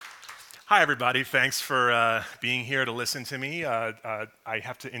Hi, everybody. Thanks for being here to listen to me. I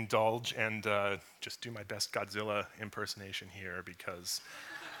have to indulge and just do my best Godzilla impersonation here because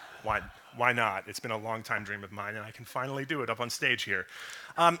why, why not? It's been a long time dream of mine, and I can finally do it up on stage here.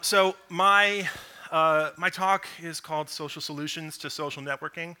 My talk is called Social Solutions to Social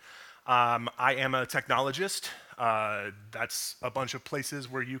Networking. I am a technologist. That's a bunch of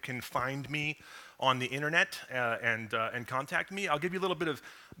places where you can find me on the internet and contact me. I'll give you a little bit of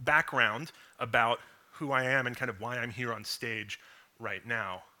background about who I am and kind of why I'm here on stage right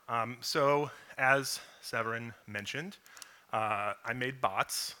now. As Severin mentioned, I made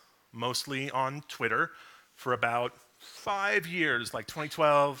bots, mostly on Twitter, for about 5 years, like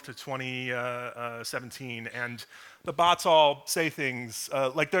 2012 to 2017, and the bots all say things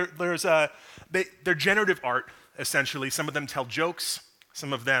like they're generative art, essentially. Some of them tell jokes,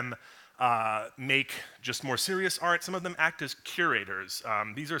 some of them make just more serious art, some of them act as curators.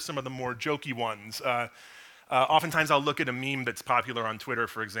 These are some of the more jokey ones. Oftentimes I'll look at a meme that's popular on Twitter,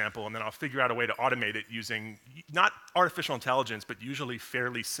 for example, and then I'll figure out a way to automate it using not artificial intelligence, but usually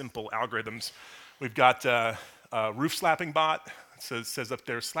fairly simple algorithms. We've got a roof slapping bot. It says up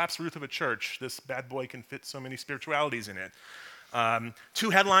there, slaps roof of a church. This bad boy can fit so many spiritualities in it. Two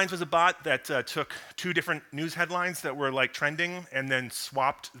Headlines was a bot that took two different news headlines that were like trending and then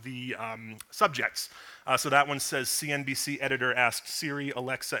swapped the subjects. So that one says, CNBC editor asked Siri,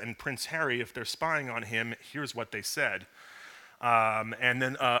 Alexa, and Prince Harry if they're spying on him. Here's what they said. And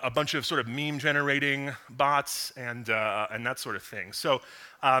then a bunch of sort of meme generating bots and that sort of thing. So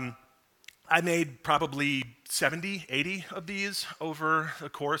I made probably 70, 80 of these over the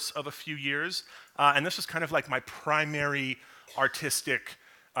course of a few years. And this was kind of like my primary artistic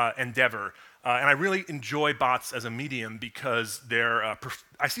endeavor. And I really enjoy bots as a medium because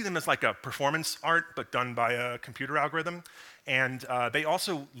I see them as like a performance art, but done by a computer algorithm. And they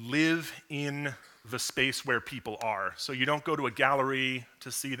also live in the space where people are. So you don't go to a gallery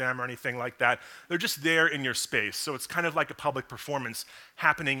to see them or anything like that. They're just there in your space. So it's kind of like a public performance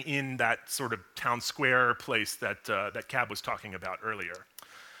happening in that sort of town square place that Cab was talking about earlier.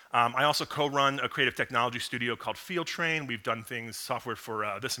 I also co-run a creative technology studio called Field Train. We've done software for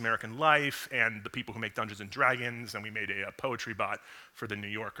This American Life and the people who make Dungeons and Dragons, and we made a poetry bot for The New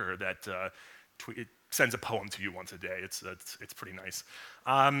Yorker that it sends a poem to you once a day. It's pretty nice.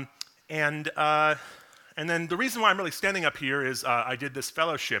 And then the reason why I'm really standing up here is I did this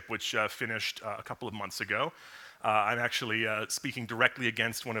fellowship, which finished a couple of months ago. I'm actually speaking directly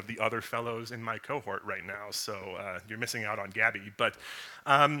against one of the other fellows in my cohort right now, so you're missing out on Gabby. But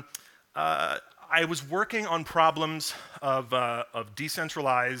I was working on problems of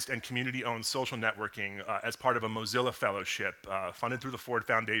decentralized and community-owned social networking as part of a Mozilla fellowship funded through the Ford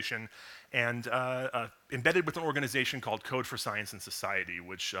Foundation and embedded with an organization called Code for Science and Society,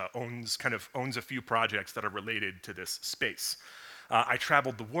 which owns a few projects that are related to this space. I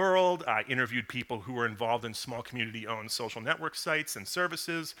traveled the world, I interviewed people who were involved in small community-owned social network sites and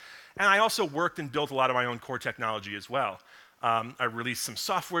services, and I also worked and built a lot of my own core technology as well. I released some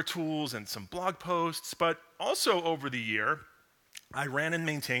software tools and some blog posts, but also over the year, I ran and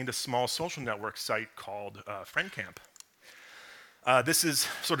maintained a small social network site called FriendCamp. This is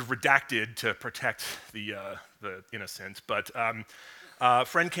sort of redacted to protect the innocent, but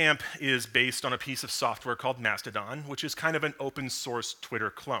FriendCamp is based on a piece of software called Mastodon, which is kind of an open source Twitter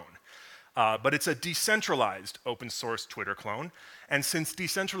clone. But it's a decentralized open source Twitter clone. And since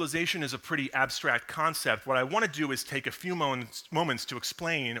decentralization is a pretty abstract concept, what I want to do is take a few moments to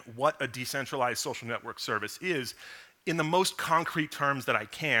explain what a decentralized social network service is in the most concrete terms that I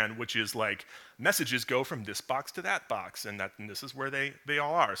can, which is like messages go from this box to that box, and this is where they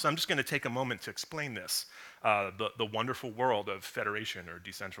all are. So I'm just going to take a moment to explain this, the wonderful world of federation or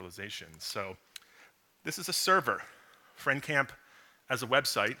decentralization. So this is a server. FriendCamp, as a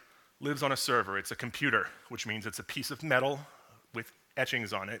website, lives on a server. It's a computer, which means it's a piece of metal with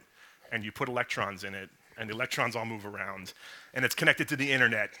etchings on it, and you put electrons in it, and the electrons all move around, and it's connected to the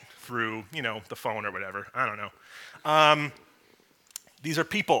internet through, the phone or whatever. I don't know. These are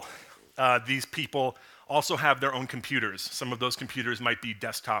people. These people also have their own computers. Some of those computers might be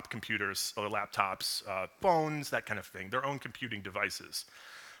desktop computers or laptops, phones, that kind of thing, their own computing devices.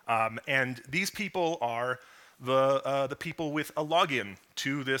 And these people are the people with a login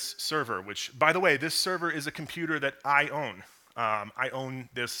to this server, which, by the way, this server is a computer that I own. I own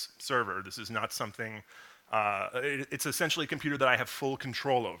this server. This is not something, it's essentially a computer that I have full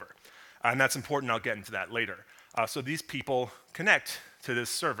control over. And that's important, I'll get into that later. So these people connect to this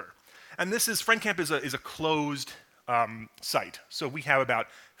server. And FriendCamp is a closed site. So we have about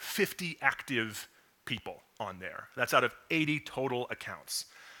 50 active people on there. That's out of 80 total accounts.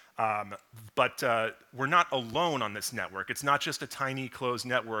 But we're not alone on this network. It's not just a tiny closed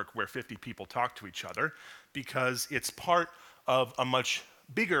network where 50 people talk to each other, because it's part of a much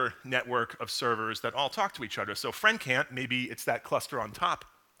bigger network of servers that all talk to each other. So FriendCamp, maybe it's that cluster on top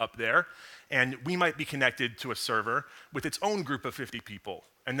up there, and we might be connected to a server with its own group of 50 people.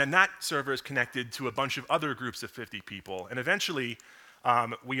 And then that server is connected to a bunch of other groups of 50 people. And eventually,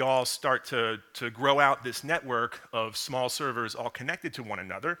 we all start to grow out this network of small servers all connected to one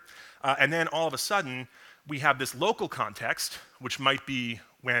another. And then all of a sudden, we have this local context, which might be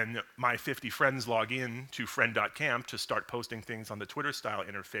when my 50 friends log in to friend.camp to start posting things on the Twitter-style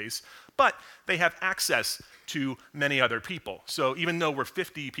interface, but they have access to many other people. So even though we're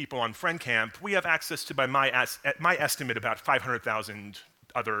 50 people on FriendCamp, we have access to, by my estimate, about 500,000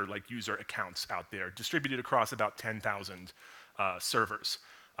 other user accounts out there, distributed across about 10,000 servers.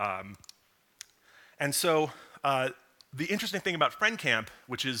 And so the interesting thing about FriendCamp,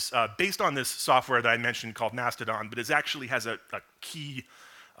 which is based on this software that I mentioned called Mastodon, but it actually has a key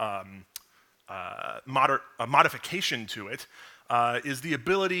modification to it, is the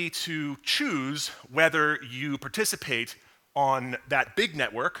ability to choose whether you participate on that big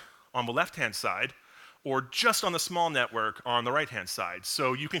network on the left-hand side or just on the small network on the right-hand side.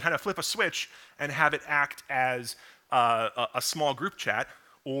 So you can kind of flip a switch and have it act as a small group chat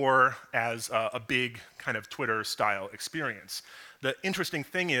or as a big kind of Twitter-style experience. The interesting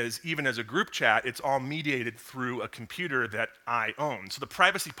thing is, even as a group chat, it's all mediated through a computer that I own. So the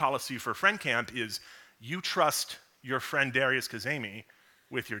privacy policy for FriendCamp is you trust your friend Darius Kazemi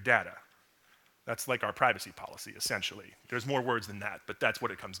with your data. That's like our privacy policy, essentially. There's more words than that, but that's what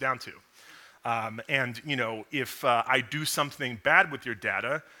it comes down to. And if I do something bad with your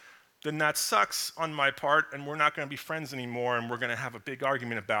data, then that sucks on my part, and we're not going to be friends anymore, and we're going to have a big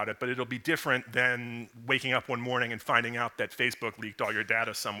argument about it, but it'll be different than waking up one morning and finding out that Facebook leaked all your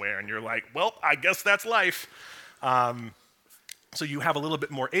data somewhere, and you're like, well, I guess that's life. So you have a little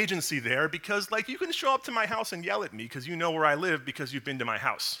bit more agency there, because you can show up to my house and yell at me because you know where I live because you've been to my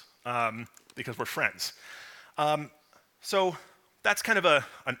house, because we're friends. So that's kind of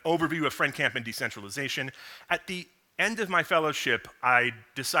an overview of FriendCamp and decentralization. At the end of my fellowship, I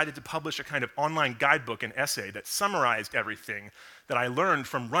decided to publish a kind of online guidebook and essay that summarized everything that I learned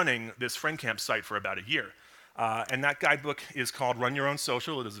from running this FriendCamp site for about a year. And that guidebook is called Run Your Own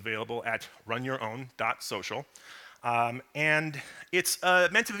Social. It is available at runyourown.social. And it's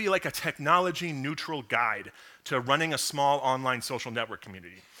meant to be like a technology-neutral guide to running a small online social network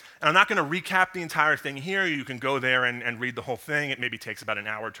community. And I'm not going to recap the entire thing here. You can go there and read the whole thing. It maybe takes about an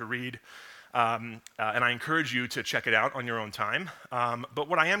hour to read. And I encourage you to check it out on your own time. But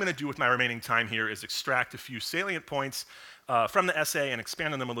what I am going to do with my remaining time here is extract a few salient points from the essay and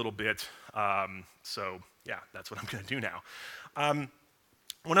expand on them a little bit. So yeah, that's what I'm going to do now.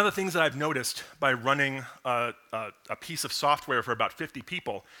 One of the things that I've noticed by running a piece of software for about 50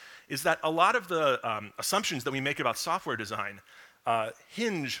 people is that a lot of the assumptions that we make about software design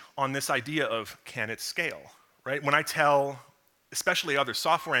hinge on this idea of, can it scale, right? When I tell, especially other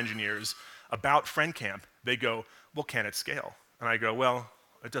software engineers, about FriendCamp, they go, well, can it scale? And I go, well,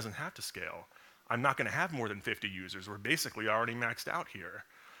 it doesn't have to scale. I'm not going to have more than 50 users. We're basically already maxed out here.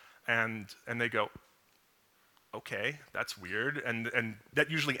 And they go, okay, that's weird. And that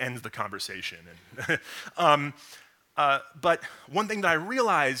usually ends the conversation. But one thing that I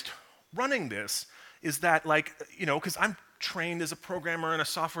realized running this is that, because I'm trained as a programmer and a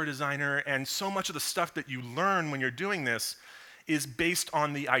software designer, and so much of the stuff that you learn when you're doing this is based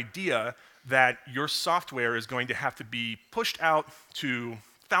on the idea that your software is going to have to be pushed out to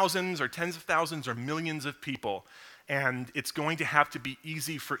thousands or tens of thousands or millions of people, and it's going to have to be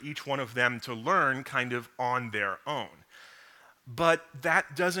easy for each one of them to learn kind of on their own. But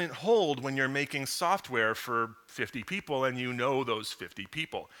that doesn't hold when you're making software for 50 people and you know those 50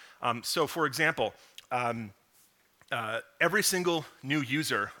 people. So for example, every single new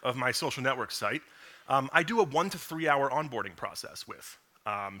user of my social network site, I do a 1 to 3 hour onboarding process with.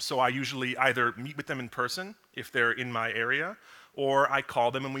 So I usually either meet with them in person if they're in my area, or I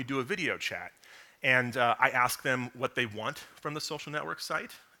call them and we do a video chat. And I ask them what they want from the social network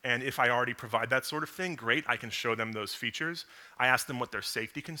site. And if I already provide that sort of thing, great, I can show them those features. I ask them what their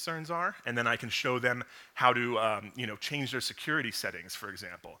safety concerns are, and then I can show them how to change their security settings, for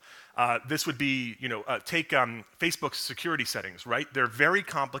example. This would be, take Facebook's security settings, right? They're very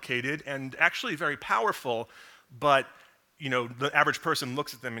complicated and actually very powerful, but the average person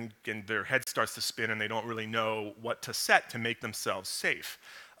looks at them and their head starts to spin and they don't really know what to set to make themselves safe.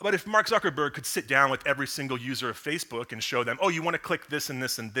 But if Mark Zuckerberg could sit down with every single user of Facebook and show them, oh, you want to click this and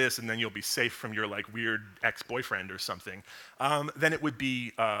this and this, and then you'll be safe from your like weird ex-boyfriend or something, then it would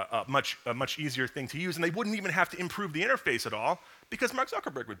be a much easier thing to use, and they wouldn't even have to improve the interface at all because Mark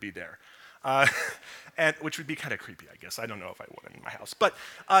Zuckerberg would be there. And which would be kind of creepy, I guess. I don't know if I want him in my house. But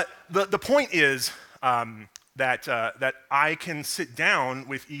the point is that I can sit down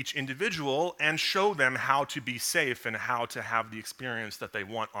with each individual and show them how to be safe and how to have the experience that they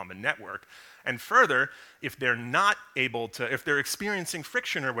want on the network. And further, if they're not able to, if they're experiencing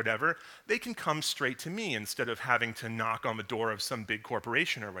friction or whatever, they can come straight to me instead of having to knock on the door of some big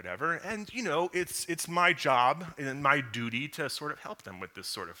corporation or whatever. And you know, it's my job and my duty to sort of help them with this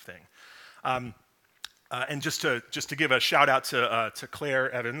sort of thing. And just to give a shout out to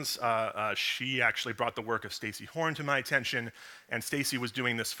Claire Evans, she actually brought the work of Stacy Horn to my attention, and Stacy was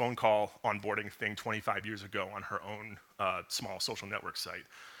doing this phone call onboarding thing 25 years ago on her own small social network site,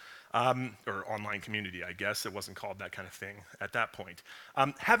 or online community, I guess. It wasn't called that kind of thing at that point.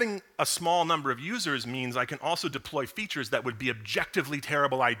 Having a small number of users means I can also deploy features that would be objectively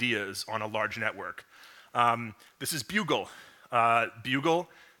terrible ideas on a large network. This is Bugle. Bugle.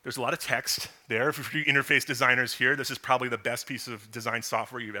 There's a lot of text there. For you interface designers here, this is probably the best piece of design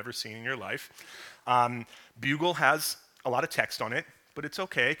software you've ever seen in your life. Bugle has a lot of text on it, but it's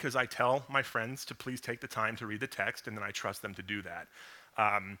okay because I tell my friends to please take the time to read the text, and then I trust them to do that.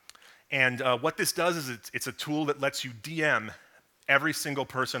 What this does is it's a tool that lets you DM every single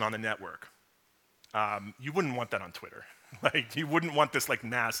person on the network. You wouldn't want that on Twitter. Like, you wouldn't want this like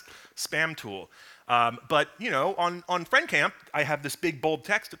mass spam tool. But you know, on FriendCamp, I have this big bold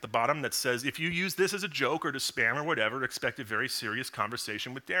text at the bottom that says, if you use this as a joke or to spam or whatever, expect a very serious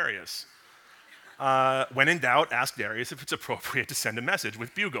conversation with Darius. When in doubt, ask Darius if it's appropriate to send a message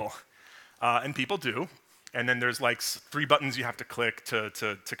with Bugle. And people do. And then there's like 3 buttons you have to click to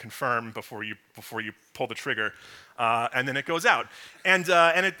confirm before you pull the trigger, and then it goes out. And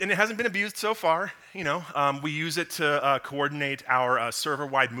it hasn't been abused so far. You know, we use it to coordinate our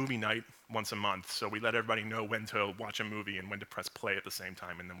server-wide movie night once a month. So we let everybody know when to watch a movie and when to press play at the same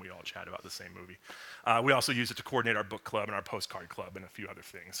time, and then we all chat about the same movie. We also use it to coordinate our book club and our postcard club and a few other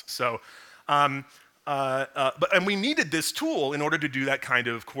things. So. And we needed this tool in order to do that kind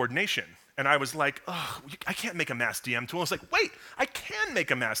of coordination. And I was like, oh, I can't make a mass DM tool. I was like, wait, I can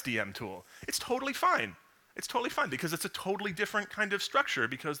make a mass DM tool. It's totally fine. It's totally fine because it's a totally different kind of structure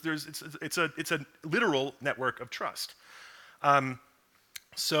because it's a literal network of trust.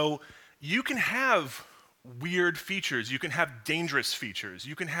 So you can have weird features. You can have dangerous features.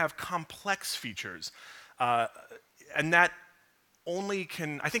 You can have complex features. And that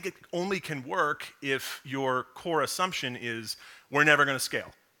I think it only can work if your core assumption is we're never going to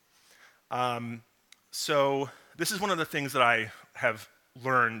scale. So this is one of the things that I have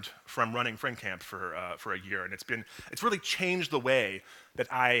learned from running FriendCamp for a year, and it's really changed the way that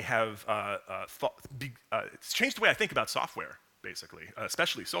I have it's changed the way I think about software, basically,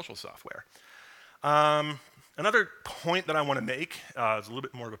 especially social software. Another point that I want to make is a little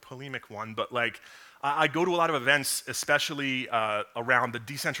bit more of a polemic one, but like I go to a lot of events, especially around the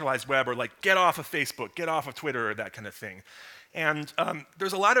decentralized web, or like get off of Facebook, get off of Twitter, or that kind of thing. And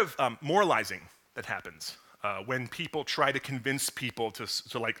there's a lot of moralizing that happens when people try to convince people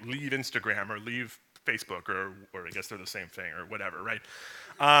to like leave Instagram or leave Facebook, or I guess they're the same thing, or whatever, right?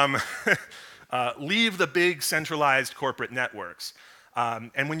 Leave the big centralized corporate networks.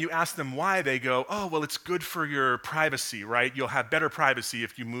 And when you ask them why, they go, oh, well, it's good for your privacy, right? You'll have better privacy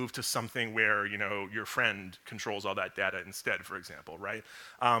if you move to something where, you know, your friend controls all that data instead, for example, right?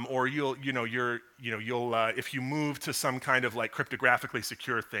 Or if you move to some kind of like cryptographically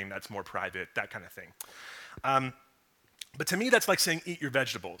secure thing that's more private, that kind of thing. But to me, that's like saying eat your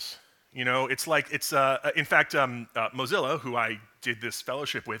vegetables. You know, it's like, in fact, Mozilla, who I did this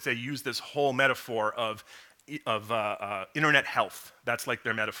fellowship with, they use this whole metaphor of internet health. That's like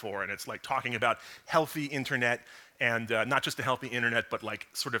their metaphor, and it's like talking about healthy internet, and not just a healthy internet, but like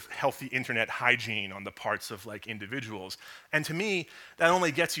sort of healthy internet hygiene on the parts of like individuals. And to me, that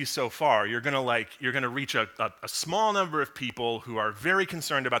only gets you so far. You're gonna reach a small number of people who are very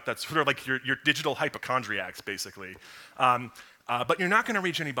concerned about that, sort of like your digital hypochondriacs, basically. But you're not gonna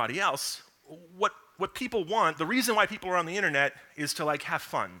reach anybody else. What people want, the reason why people are on the internet is to like have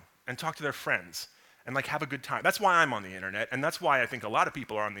fun and talk to their friends and like have a good time. That's why I'm on the internet, and that's why I think a lot of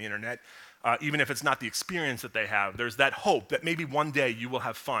people are on the internet, even if it's not the experience that they have. There's that hope that maybe one day you will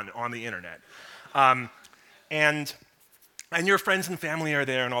have fun on the internet. And and your friends and family are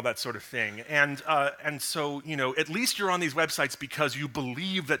there and all that sort of thing. And so, you know, at least you're on these websites because you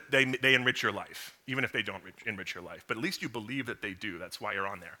believe that they enrich your life, even if they don't enrich your life. But at least you believe that they do. That's why you're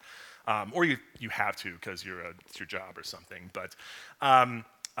on there. Or you have to because it's your job or something. But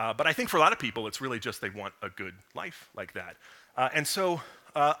I think for a lot of people, it's really just they want a good life like that. And so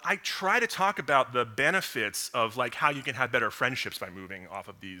I try to talk about the benefits of like how you can have better friendships by moving off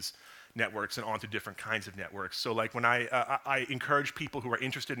of these networks and onto different kinds of networks. So like when I encourage people who are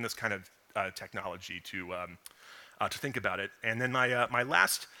interested in this kind of technology to think about it. And then my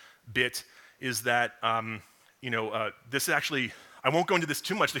last bit is that this actually, I won't go into this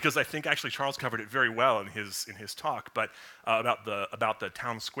too much because I think actually Charles covered it very well in his talk, but about the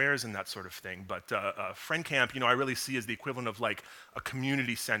town squares and that sort of thing. But FriendCamp, you know, I really see as the equivalent of like a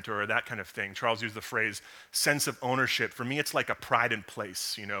community center or that kind of thing. Charles used the phrase sense of ownership. For me, it's like a pride in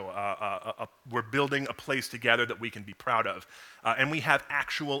place. You know, we're building a place together that we can be proud of, and we have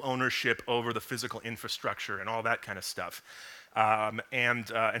actual ownership over the physical infrastructure and all that kind of stuff. And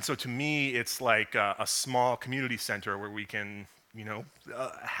so to me, it's like a small community center where we can, you know,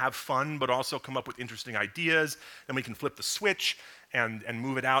 have fun, but also come up with interesting ideas. Then we can flip the switch and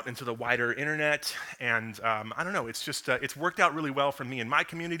move it out into the wider internet. And I don't know, it's just, it's worked out really well for me and my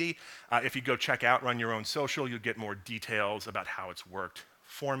community. If you go check out Run Your Own Social, you'll get more details about how it's worked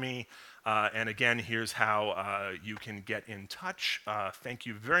for me. And again, here's how you can get in touch. Thank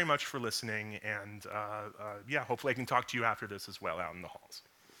you very much for listening. And yeah, hopefully I can talk to you after this as well out in the halls.